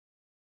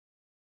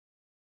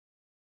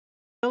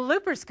The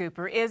Looper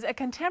Scooper is a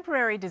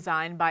contemporary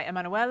design by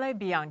Emanuele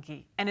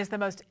Bianchi and is the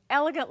most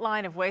elegant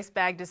line of waste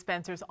bag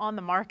dispensers on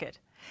the market.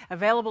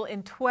 Available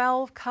in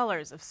 12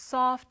 colors of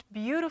soft,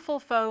 beautiful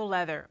faux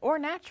leather or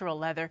natural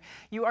leather,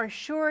 you are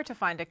sure to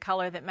find a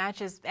color that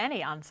matches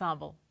any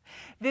ensemble.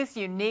 This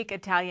unique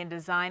Italian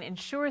design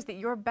ensures that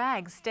your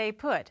bags stay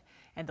put,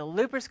 and the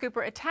Looper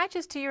Scooper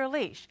attaches to your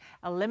leash,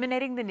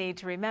 eliminating the need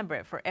to remember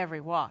it for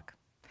every walk.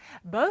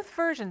 Both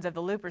versions of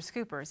the Looper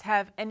Scoopers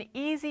have an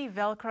easy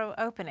Velcro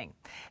opening.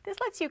 This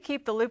lets you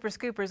keep the Looper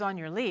Scoopers on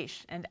your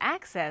leash and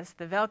access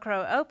the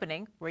Velcro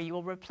opening where you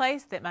will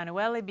replace the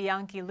Emanuele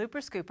Bianchi Looper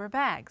Scooper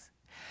bags.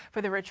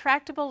 For the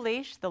retractable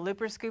leash, the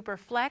Looper Scooper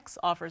Flex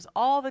offers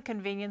all the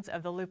convenience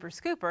of the Looper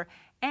Scooper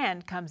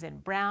and comes in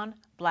brown,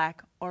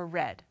 black, or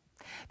red.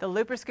 The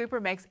Looper Scooper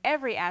makes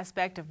every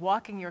aspect of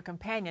walking your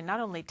companion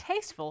not only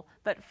tasteful,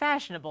 but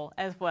fashionable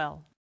as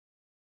well.